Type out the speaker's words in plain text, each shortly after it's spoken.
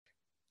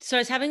So I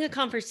was having a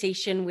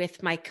conversation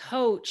with my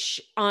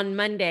coach on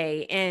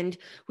Monday, and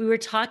we were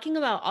talking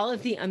about all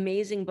of the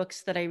amazing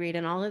books that I read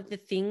and all of the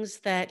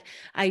things that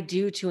I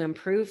do to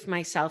improve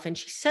myself. And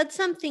she said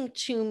something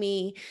to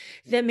me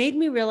that made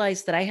me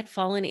realize that I had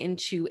fallen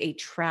into a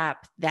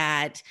trap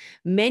that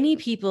many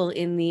people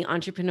in the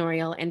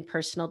entrepreneurial and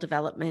personal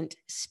development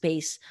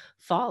space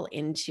fall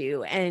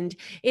into. And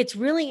it's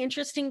really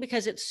interesting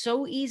because it's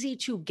so easy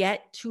to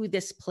get to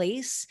this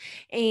place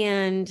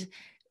and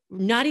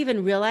not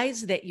even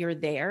realize that you're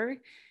there.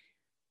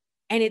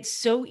 And it's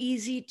so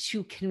easy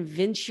to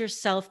convince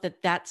yourself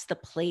that that's the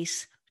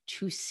place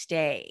to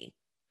stay.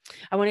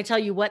 I want to tell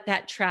you what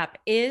that trap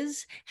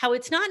is, how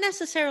it's not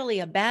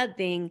necessarily a bad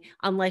thing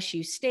unless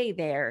you stay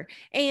there,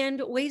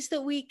 and ways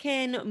that we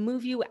can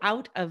move you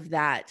out of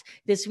that.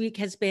 This week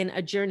has been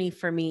a journey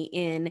for me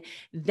in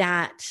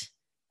that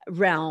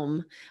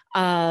realm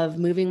of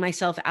moving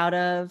myself out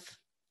of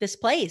this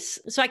place.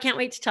 So I can't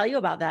wait to tell you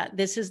about that.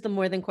 This is the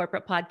More Than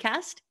Corporate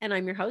podcast, and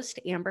I'm your host,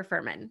 Amber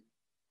Furman.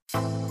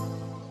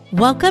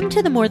 Welcome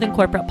to the More Than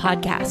Corporate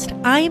podcast.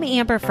 I'm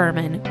Amber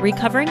Furman,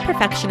 recovering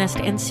perfectionist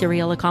and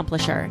serial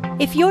accomplisher.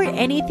 If you're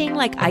anything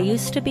like I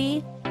used to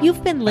be,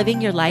 you've been living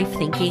your life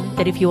thinking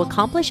that if you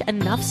accomplish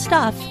enough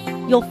stuff,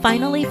 you'll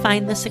finally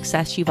find the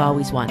success you've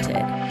always wanted.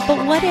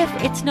 But what if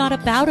it's not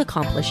about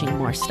accomplishing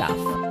more stuff?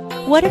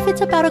 What if it's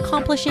about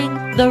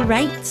accomplishing the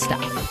right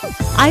stuff?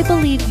 I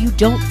believe you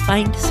don't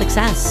find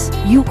success.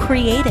 You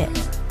create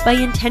it by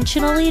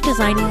intentionally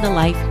designing the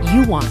life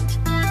you want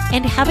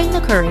and having the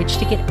courage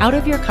to get out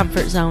of your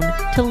comfort zone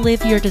to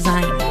live your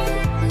design.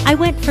 I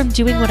went from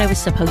doing what I was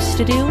supposed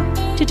to do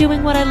to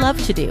doing what I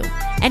love to do,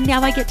 and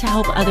now I get to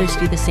help others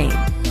do the same.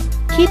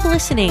 Keep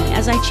listening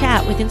as I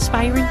chat with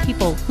inspiring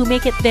people who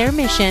make it their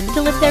mission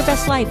to live their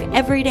best life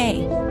every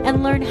day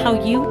and learn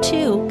how you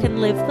too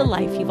can live the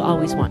life you've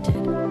always wanted.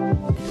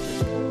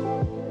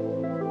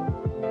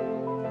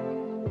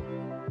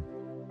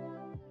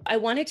 I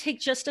want to take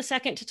just a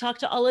second to talk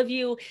to all of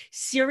you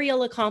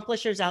serial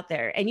accomplishers out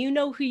there. And you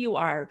know who you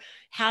are.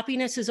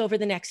 Happiness is over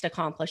the next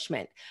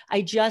accomplishment.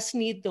 I just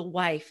need the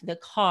wife, the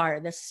car,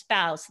 the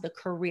spouse, the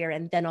career,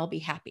 and then I'll be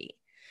happy.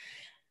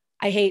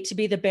 I hate to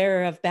be the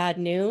bearer of bad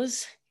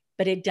news,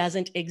 but it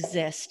doesn't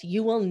exist.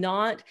 You will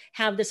not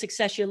have the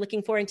success you're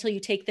looking for until you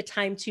take the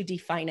time to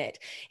define it.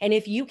 And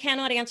if you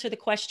cannot answer the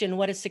question,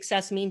 what does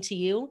success mean to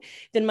you?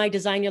 Then my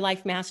Design Your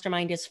Life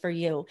Mastermind is for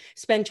you.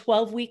 Spend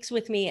 12 weeks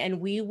with me and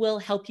we will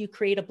help you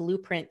create a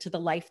blueprint to the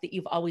life that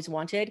you've always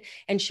wanted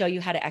and show you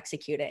how to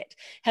execute it.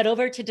 Head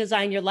over to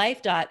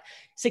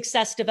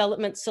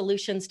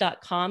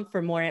designyourlife.successdevelopmentsolutions.com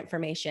for more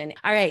information.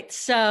 All right,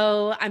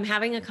 so I'm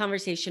having a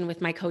conversation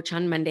with my coach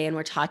on Monday and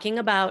we're talking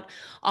about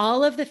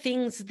all of the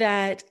things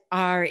that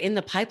are in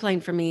the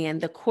pipeline for me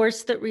and the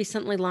course that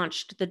recently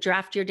launched, the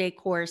Draft Your Day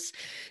course,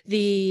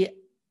 the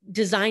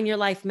Design Your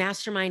Life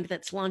Mastermind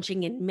that's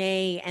launching in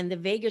May, and the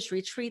Vegas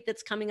retreat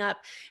that's coming up.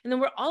 And there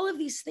were all of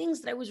these things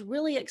that I was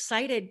really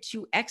excited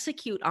to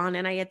execute on.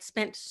 And I had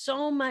spent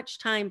so much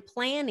time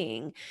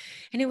planning.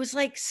 And it was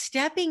like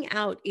stepping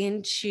out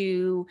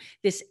into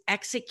this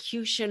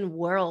execution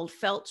world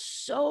felt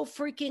so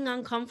freaking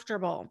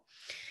uncomfortable.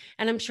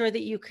 And I'm sure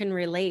that you can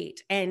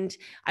relate. And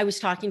I was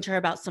talking to her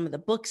about some of the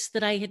books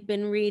that I had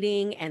been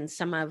reading and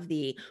some of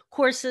the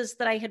courses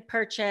that I had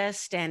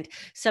purchased and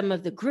some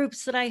of the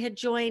groups that I had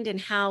joined and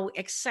how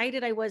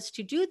excited I was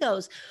to do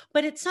those.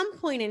 But at some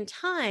point in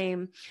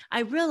time,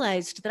 I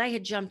realized that I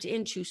had jumped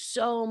into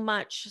so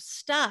much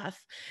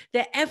stuff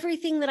that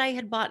everything that I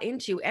had bought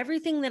into,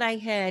 everything that I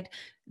had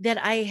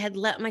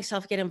let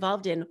myself get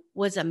involved in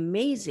was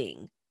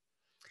amazing.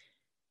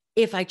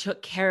 If I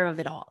took care of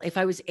it all, if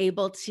I was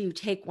able to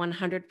take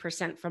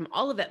 100% from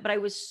all of it. But I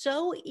was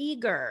so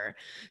eager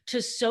to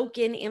soak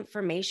in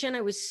information. I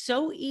was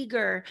so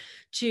eager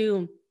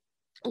to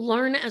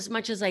learn as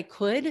much as I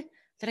could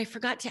that I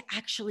forgot to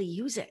actually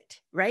use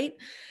it, right?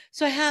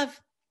 So I have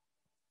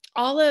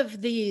all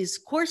of these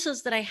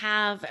courses that I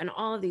have and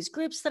all of these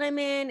groups that I'm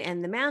in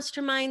and the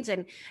masterminds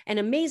and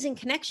amazing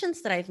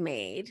connections that I've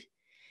made.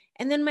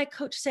 And then my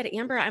coach said,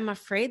 Amber, I'm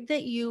afraid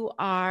that you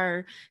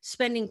are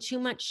spending too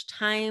much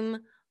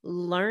time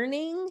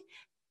learning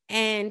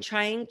and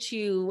trying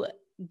to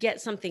get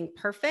something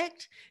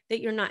perfect that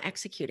you're not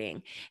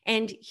executing.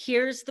 And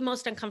here's the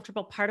most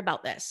uncomfortable part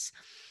about this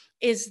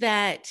is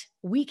that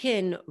we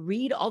can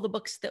read all the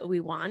books that we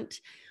want.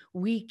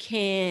 We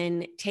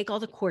can take all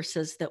the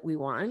courses that we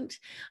want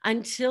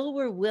until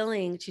we're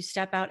willing to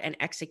step out and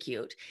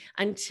execute,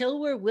 until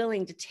we're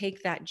willing to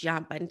take that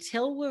jump,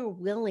 until we're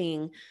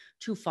willing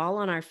to fall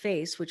on our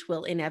face, which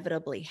will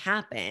inevitably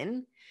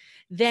happen.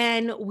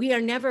 Then we are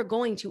never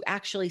going to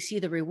actually see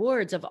the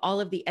rewards of all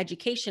of the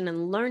education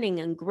and learning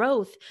and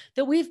growth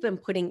that we've been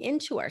putting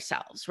into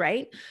ourselves,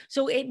 right?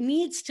 So it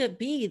needs to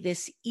be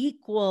this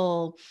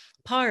equal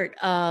part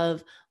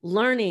of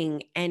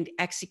learning and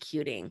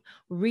executing,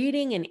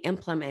 reading and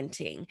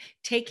implementing,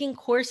 taking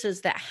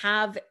courses that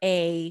have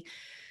a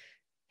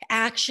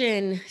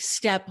action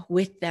step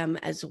with them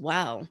as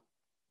well.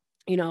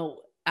 You know,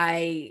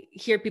 I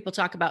hear people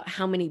talk about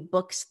how many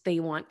books they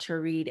want to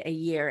read a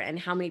year and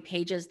how many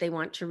pages they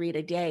want to read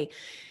a day.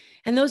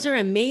 And those are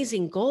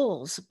amazing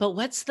goals, but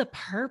what's the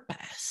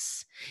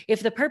purpose?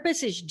 If the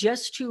purpose is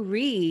just to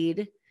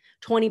read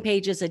 20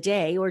 pages a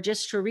day or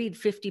just to read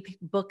 50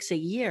 books a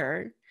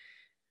year,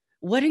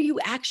 what are you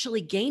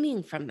actually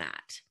gaining from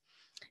that?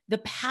 The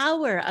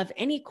power of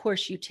any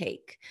course you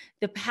take,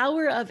 the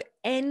power of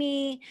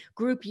any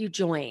group you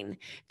join,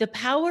 the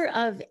power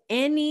of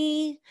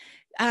any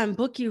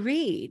book you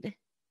read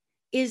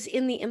is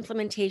in the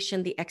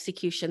implementation, the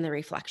execution, the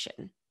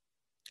reflection.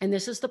 And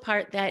this is the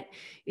part that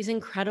is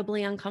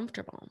incredibly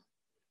uncomfortable.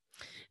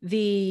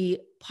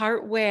 The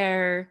part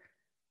where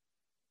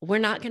we're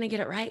not going to get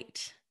it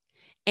right.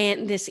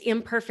 And this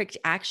imperfect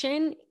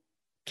action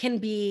can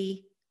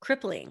be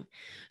crippling.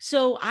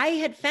 So I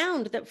had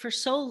found that for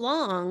so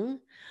long,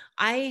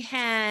 I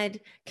had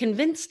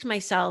convinced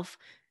myself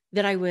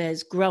that I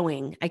was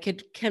growing. I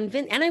could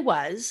convince, and I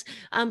was,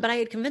 but I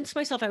had convinced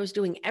myself I was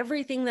doing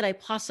everything that I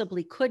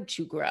possibly could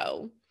to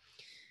grow.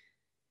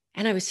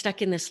 And I was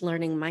stuck in this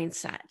learning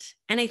mindset.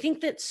 And I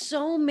think that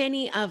so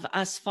many of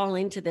us fall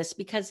into this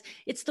because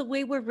it's the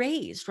way we're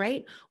raised,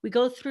 right? We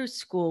go through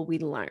school, we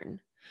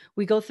learn.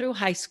 We go through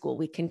high school,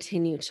 we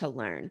continue to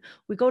learn.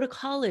 We go to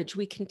college,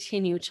 we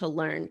continue to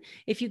learn.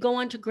 If you go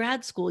on to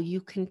grad school,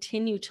 you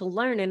continue to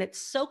learn, and it's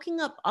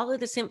soaking up all of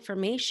this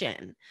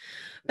information.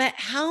 But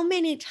how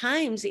many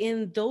times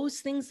in those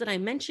things that I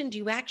mentioned do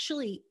you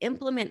actually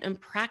implement and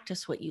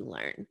practice what you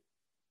learn?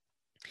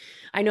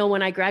 I know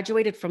when I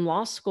graduated from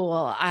law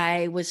school,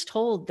 I was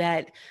told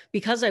that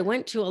because I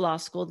went to a law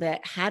school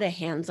that had a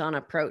hands-on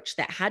approach,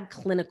 that had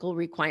clinical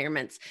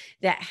requirements,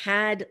 that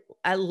had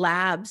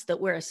labs that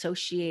were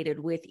associated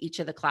with each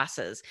of the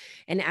classes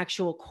and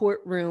actual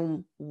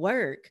courtroom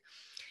work,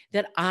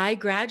 that I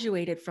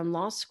graduated from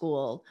law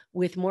school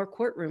with more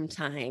courtroom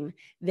time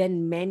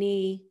than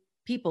many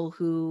people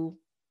who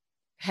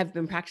have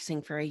been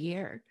practicing for a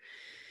year.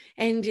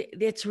 And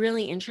it's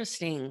really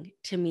interesting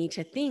to me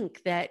to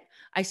think that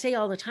I say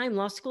all the time,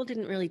 law school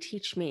didn't really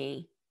teach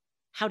me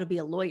how to be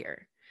a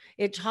lawyer.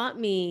 It taught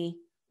me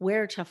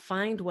where to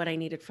find what I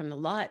needed from the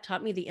law. It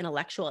taught me the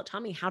intellectual. It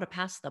taught me how to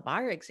pass the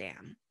bar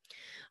exam.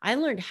 I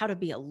learned how to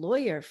be a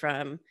lawyer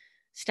from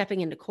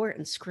stepping into court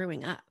and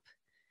screwing up.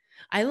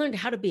 I learned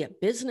how to be a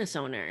business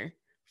owner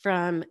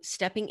from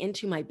stepping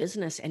into my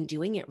business and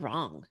doing it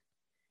wrong,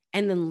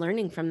 and then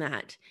learning from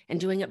that and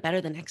doing it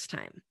better the next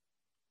time.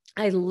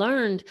 I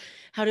learned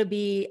how to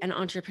be an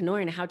entrepreneur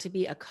and how to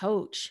be a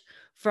coach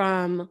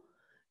from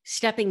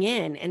stepping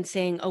in and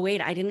saying, oh,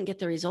 wait, I didn't get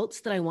the results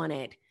that I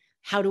wanted.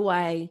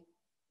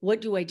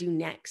 What do I do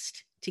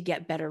next to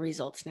get better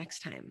results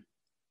next time?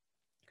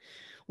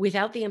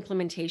 Without the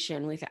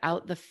implementation,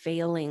 without the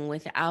failing,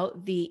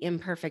 without the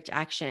imperfect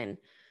action,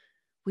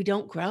 we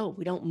don't grow,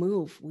 we don't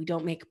move, we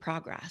don't make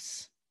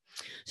progress.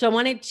 So I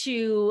wanted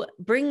to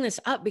bring this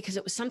up because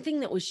it was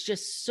something that was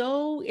just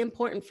so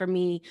important for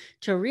me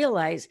to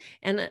realize.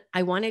 And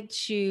I wanted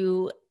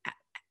to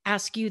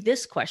ask you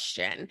this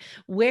question.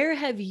 Where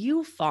have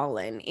you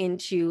fallen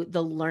into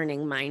the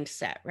learning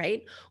mindset,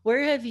 right?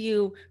 Where have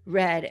you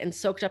read and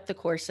soaked up the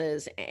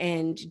courses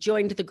and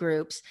joined the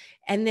groups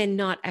and then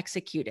not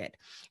executed?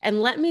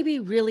 And let me be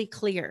really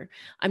clear.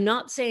 I'm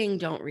not saying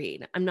don't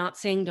read. I'm not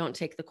saying don't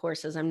take the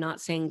courses. I'm not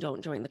saying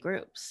don't join the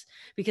groups,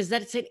 because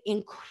that's an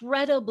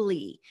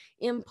incredibly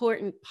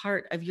important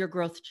part of your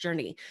growth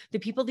journey. The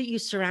people that you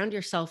surround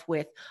yourself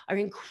with are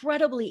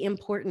incredibly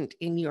important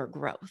in your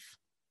growth.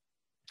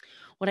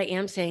 What I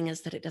am saying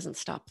is that it doesn't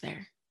stop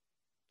there.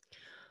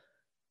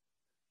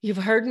 You've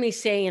heard me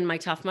say in my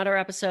Tough Mudder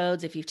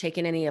episodes, if you've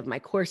taken any of my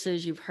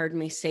courses, you've heard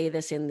me say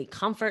this in the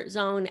comfort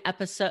zone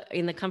episode,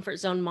 in the comfort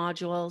zone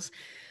modules.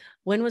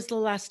 When was the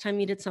last time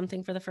you did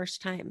something for the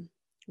first time?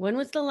 When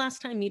was the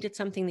last time you did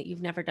something that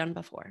you've never done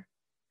before?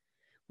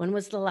 When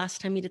was the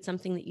last time you did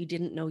something that you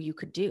didn't know you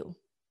could do?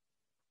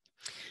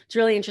 It's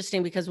really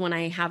interesting because when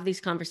I have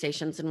these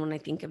conversations and when I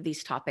think of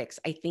these topics,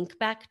 I think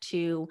back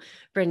to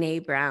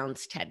Brene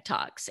Brown's TED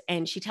Talks.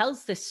 And she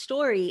tells this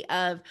story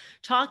of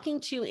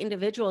talking to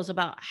individuals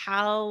about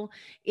how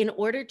in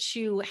order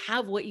to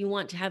have what you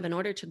want to have, in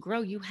order to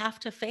grow, you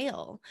have to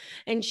fail.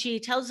 And she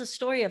tells a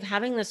story of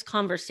having this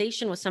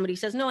conversation with somebody who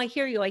says, no, I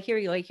hear you. I hear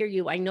you. I hear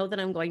you. I know that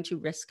I'm going to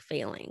risk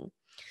failing.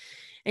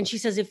 And she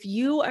says, if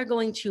you are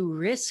going to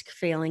risk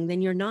failing,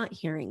 then you're not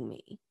hearing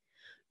me.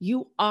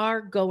 You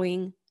are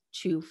going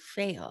to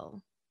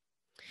fail.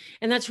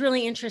 And that's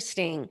really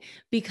interesting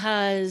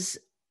because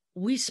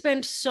we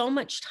spend so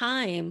much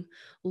time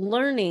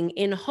learning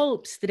in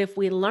hopes that if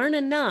we learn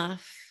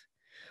enough,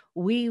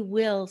 we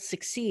will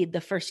succeed the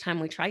first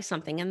time we try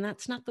something. And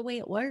that's not the way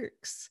it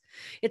works.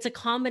 It's a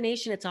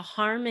combination, it's a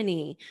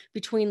harmony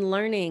between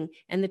learning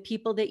and the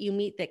people that you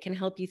meet that can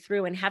help you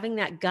through, and having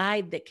that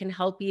guide that can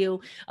help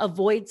you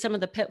avoid some of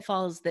the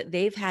pitfalls that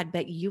they've had.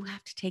 But you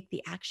have to take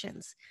the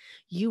actions.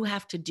 You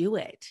have to do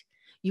it.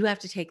 You have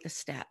to take the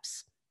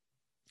steps.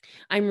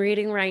 I'm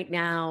reading right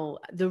now,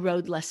 The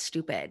Road Less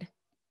Stupid.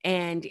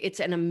 And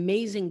it's an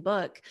amazing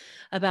book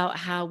about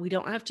how we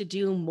don't have to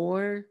do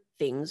more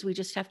things. We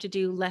just have to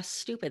do less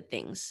stupid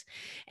things.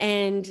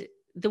 And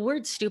the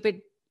word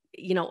stupid,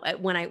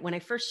 when I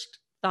first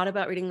thought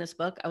about reading this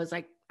book, I was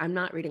like, I'm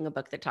not reading a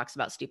book that talks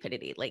about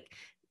stupidity. Like,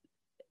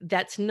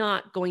 that's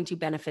not going to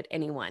benefit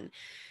anyone.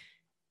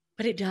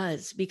 But it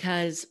does,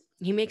 because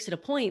he makes it a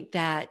point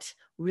that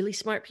really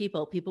smart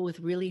people with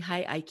really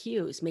high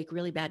IQs make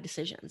really bad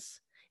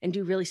decisions and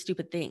do really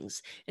stupid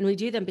things. And we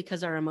do them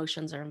because our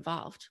emotions are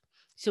involved.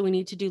 So we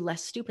need to do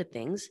less stupid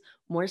things,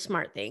 more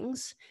smart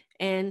things.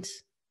 And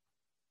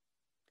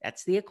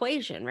that's the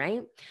equation,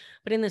 right?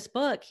 But in this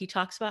book, he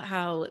talks about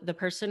how the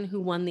person who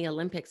won the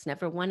Olympics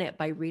never won it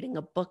by reading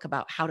a book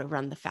about how to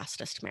run the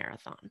fastest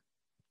marathon.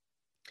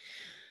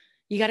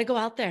 You got to go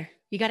out there.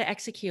 You got to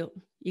execute.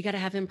 You got to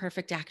have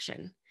imperfect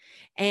action.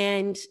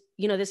 And,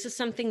 this is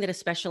something that,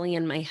 especially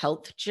in my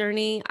health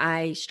journey,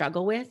 I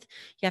struggle with.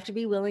 You have to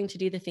be willing to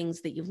do the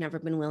things that you've never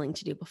been willing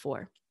to do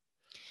before.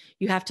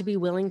 You have to be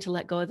willing to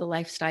let go of the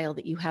lifestyle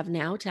that you have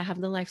now to have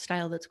the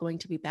lifestyle that's going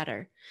to be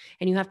better.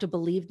 And you have to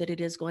believe that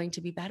it is going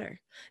to be better,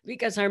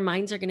 because our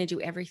minds are going to do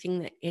everything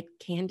that it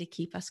can to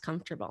keep us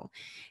comfortable.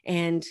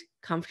 And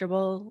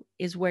comfortable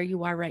is where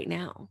you are right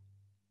now.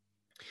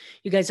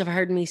 You guys have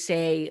heard me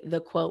say the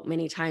quote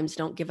many times,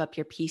 don't give up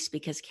your peace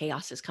because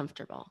chaos is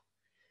comfortable.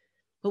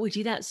 But we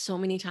do that so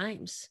many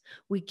times.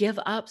 We give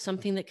up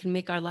something that can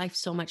make our life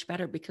so much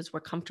better because we're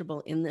comfortable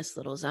in this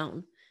little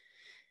zone.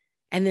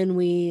 And then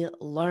we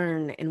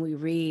learn and we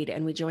read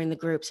and we join the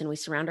groups and we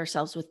surround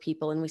ourselves with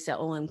people and we say,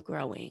 oh, I'm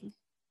growing.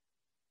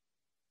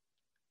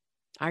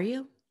 Are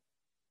you?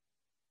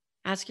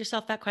 Ask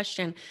yourself that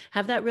question.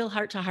 Have that real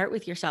heart to heart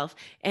with yourself.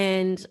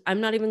 And I'm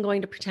not even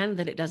going to pretend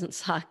that it doesn't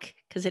suck,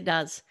 because it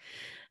does.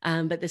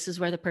 But this is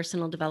where the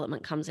personal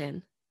development comes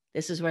in.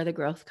 This is where the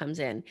growth comes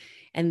in.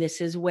 And this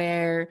is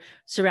where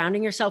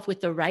surrounding yourself with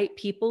the right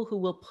people who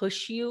will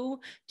push you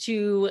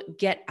to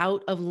get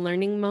out of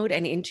learning mode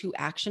and into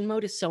action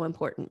mode is so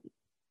important.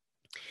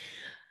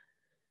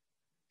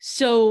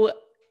 So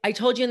I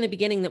told you in the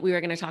beginning that we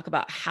were going to talk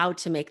about how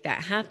to make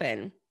that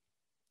happen.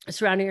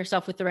 Surrounding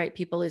yourself with the right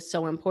people is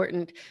so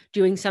important.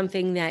 Doing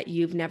something that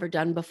you've never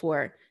done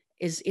before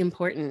is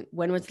important.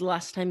 When was the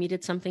last time you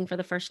did something for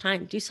the first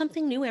time? Do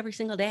something new every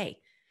single day.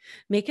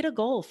 Make it a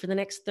goal for the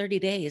next 30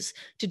 days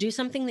to do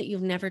something that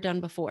you've never done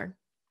before.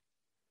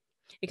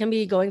 It can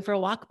be going for a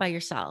walk by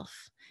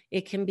yourself.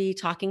 It can be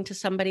talking to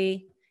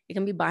somebody. It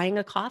can be buying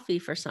a coffee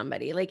for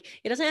somebody. Like,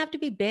 it doesn't have to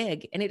be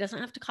big, and it doesn't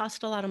have to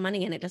cost a lot of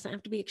money, and it doesn't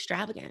have to be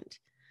extravagant.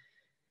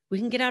 We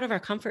can get out of our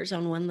comfort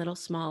zone one little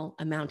small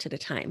amount at a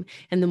time.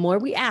 And the more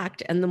we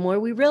act and the more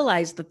we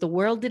realize that the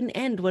world didn't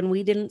end when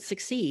we didn't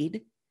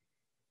succeed,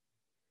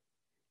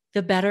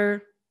 the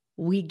better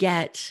we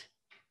get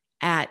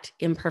at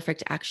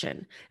imperfect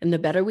action. And the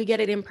better we get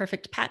at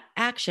imperfect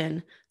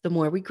action, the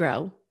more we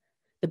grow,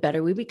 the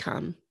better we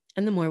become,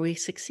 and the more we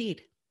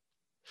succeed.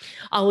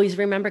 Always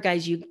remember,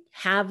 guys, you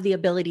have the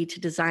ability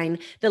to design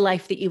the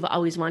life that you've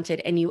always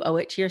wanted, and you owe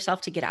it to yourself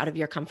to get out of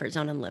your comfort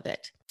zone and live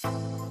it.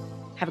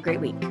 Have a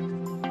great week.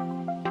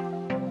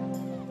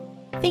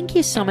 Thank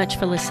you so much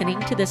for listening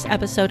to this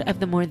episode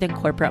of the More Than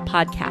Corporate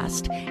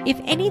podcast. If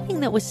anything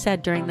that was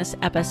said during this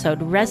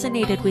episode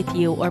resonated with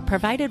you or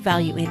provided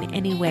value in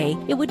any way,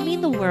 it would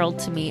mean the world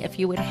to me if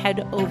you would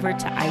head over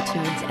to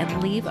iTunes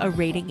and leave a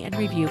rating and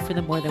review for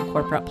the More Than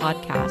Corporate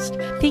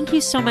podcast. Thank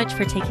you so much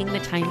for taking the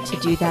time to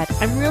do that.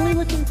 I'm really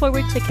looking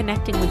forward to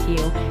connecting with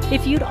you.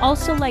 If you'd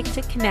also like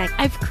to connect,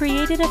 I've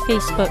created a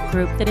Facebook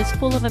group that is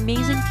full of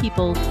amazing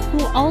people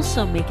who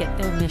also make it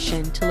their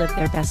mission to live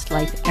their best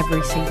life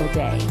every single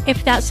day.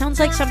 If that sounds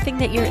like something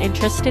that you're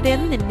interested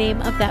in, the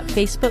name of that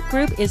Facebook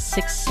group is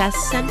Success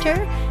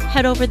Center.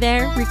 Head over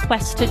there,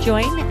 request to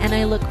join, and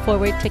I look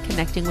forward to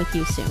connecting with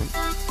you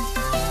soon.